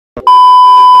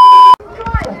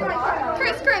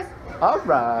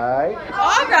Alright.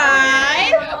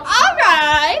 Alright.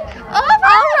 Alright.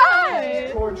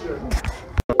 Alright. Torture.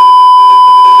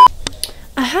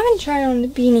 I haven't tried on the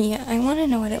beanie yet. I want to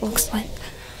know what it looks like.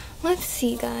 Let's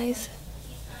see, guys.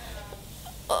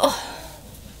 Oh.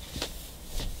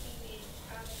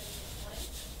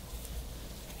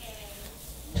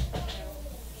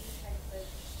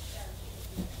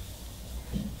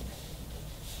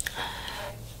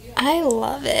 I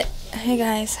love it. Hey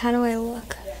guys, how do I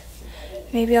look?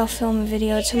 Maybe I'll film a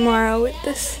video tomorrow with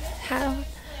this hat on.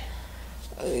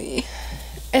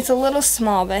 It's a little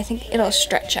small, but I think it'll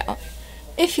stretch out.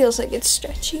 It feels like it's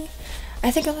stretchy.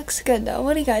 I think it looks good though.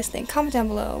 What do you guys think? Comment down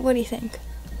below. What do you think?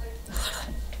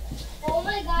 All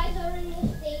my guys are in the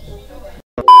station.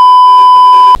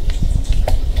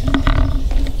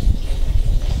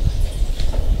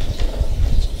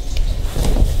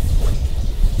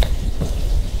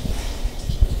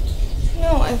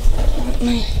 No, I want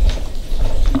my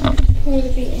hair to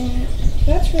be in it.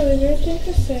 That's really weird thing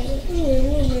to say. Oh, I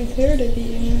want my hair to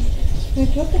be in it.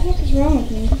 Like, what the heck is wrong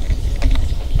with me?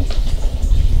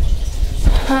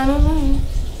 I don't know.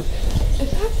 Is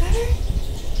that better?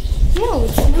 No,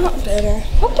 it's not better.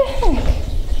 What the heck?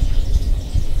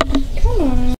 Come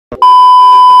on.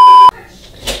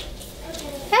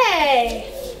 Hey!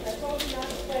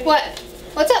 What?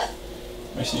 What's up?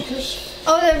 My sneakers?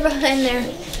 Oh, they're behind there.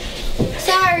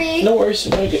 Sorry. No worries,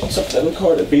 I'm gonna get something in the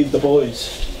car to feed the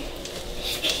boys.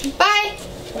 Bye.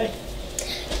 Bye.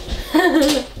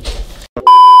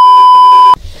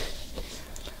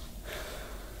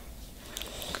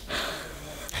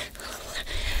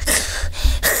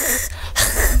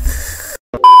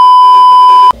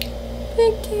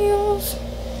 Big deals.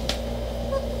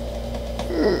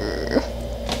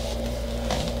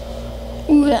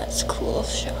 Ooh, that's a cool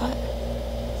shot.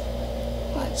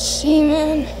 Let's see,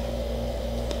 man.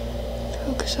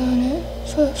 Focus on it.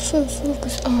 Focus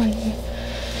on it.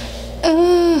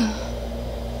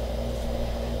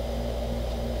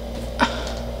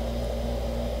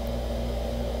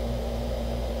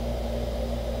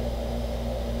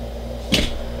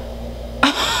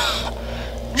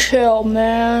 Chill,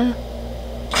 man.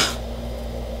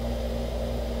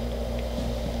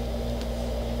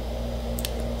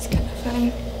 It's kind of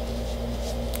funny.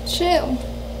 Chill.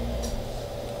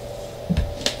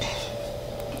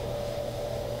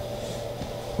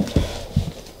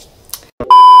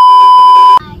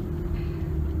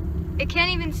 I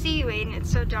can't even see you, Aiden. It's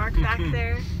so dark back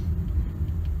there.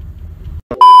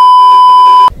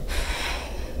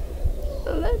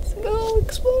 Let's go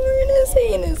explore an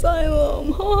insane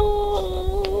asylum.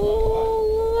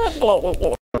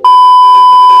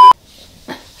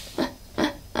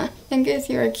 In case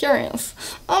you were curious,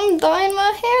 I'm dyeing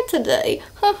my hair today.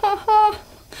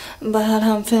 But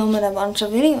I'm filming a bunch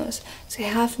of videos, so I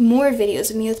have more videos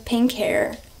of me with pink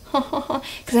hair.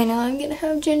 Because I know I'm gonna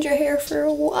have ginger hair for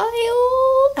a while.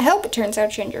 I hope it turns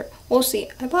out ginger. We'll see.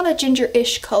 I bought a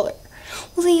ginger-ish color.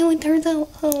 We'll see how it turns out.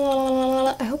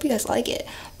 I hope you guys like it.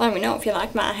 Let me know if you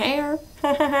like my hair.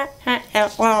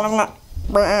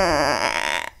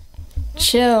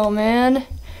 Chill, man.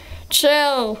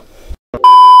 Chill.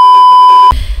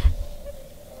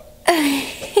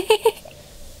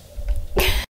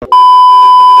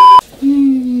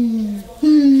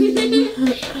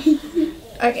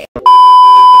 Okay.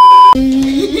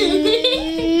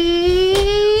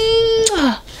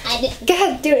 Go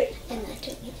ahead, do it. I'm not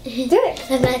doing it. Do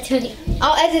it. I'm not doing it.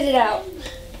 I'll edit it out.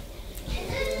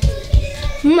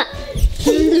 I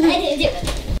didn't do it.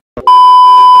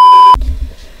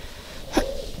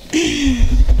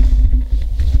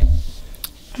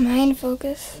 Am I in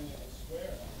focus?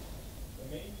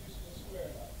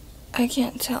 I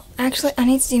can't tell. Actually, I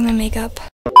need to do my makeup.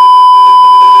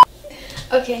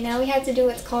 Okay, now we have to do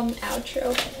what's called an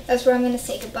outro. That's where I'm going to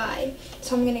say goodbye.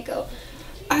 So I'm going to go.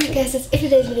 Alright guys, that's it for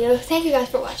today's video. Thank you guys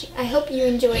for watching. I hope you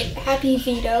enjoyed. Happy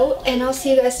VEDO, and I'll see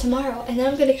you guys tomorrow. And then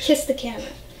I'm going to kiss the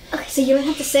camera. Okay, so you don't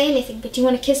have to say anything, but do you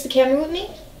want to kiss the camera with me?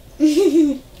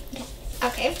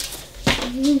 Okay.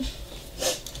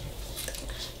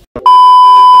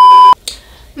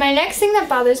 My next thing that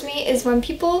bothers me is when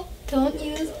people don't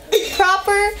use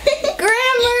proper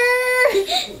grammar.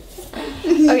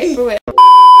 Okay, for real.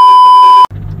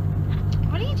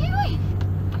 What are you doing?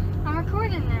 I'm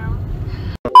recording now.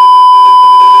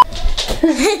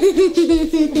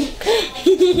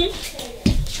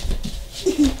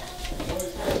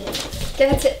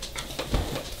 That's it.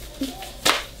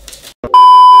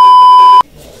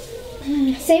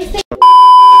 Same thing.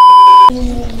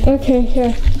 Okay,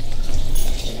 here.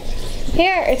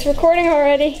 Here, it's recording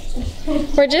already.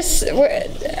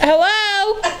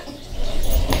 Hello?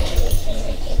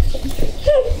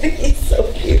 He's so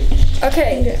cute.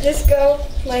 Okay, just go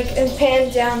like and pan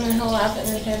down the whole lap and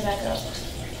then pan back up.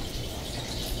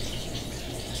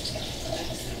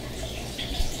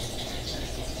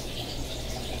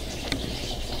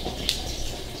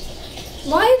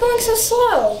 Why are you going so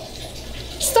slow?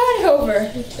 Start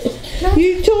over.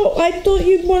 I thought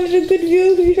you wanted a good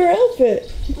view of your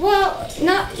outfit. Well,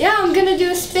 yeah, I'm gonna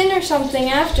do a spin or something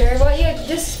after. Well, you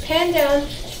just pan down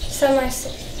semi.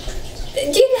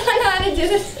 Do you not know how to do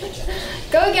this?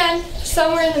 Go again,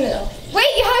 somewhere in the middle. Wait,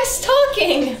 I was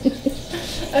talking!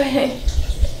 Okay.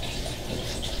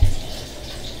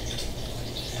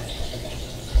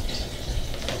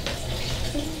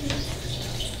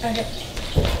 Okay.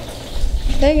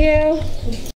 Thank you.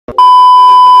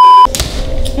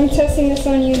 I'm testing this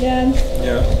on you, Dad.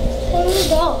 Yeah. What is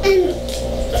that?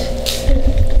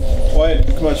 Wyatt,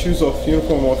 come on, shoes off,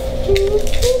 uniform off.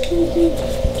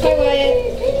 Hi, Wyatt.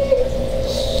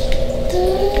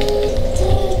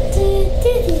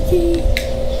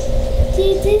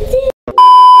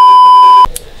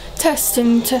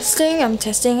 Testing, testing, I'm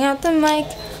testing out the mic.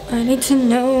 I need to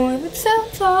know if it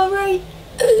sounds alright.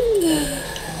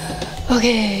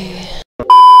 Okay.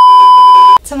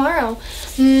 Tomorrow.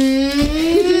 You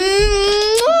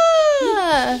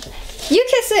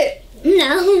kiss it.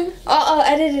 No. I'll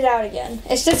edit it out again.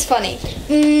 It's just funny.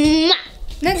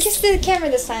 No, kiss the camera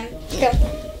this time. Go.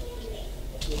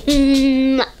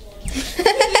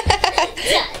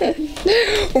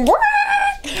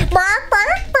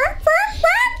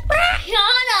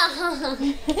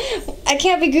 I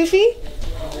can't be goofy.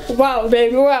 Wow,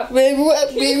 baby, wow, baby, wow,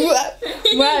 baby, wow,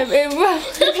 wow, baby, wow.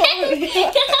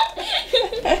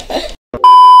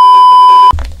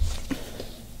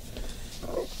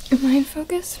 Am I in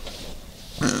focus?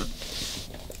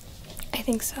 I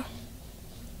think so.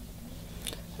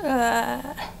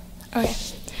 Okay.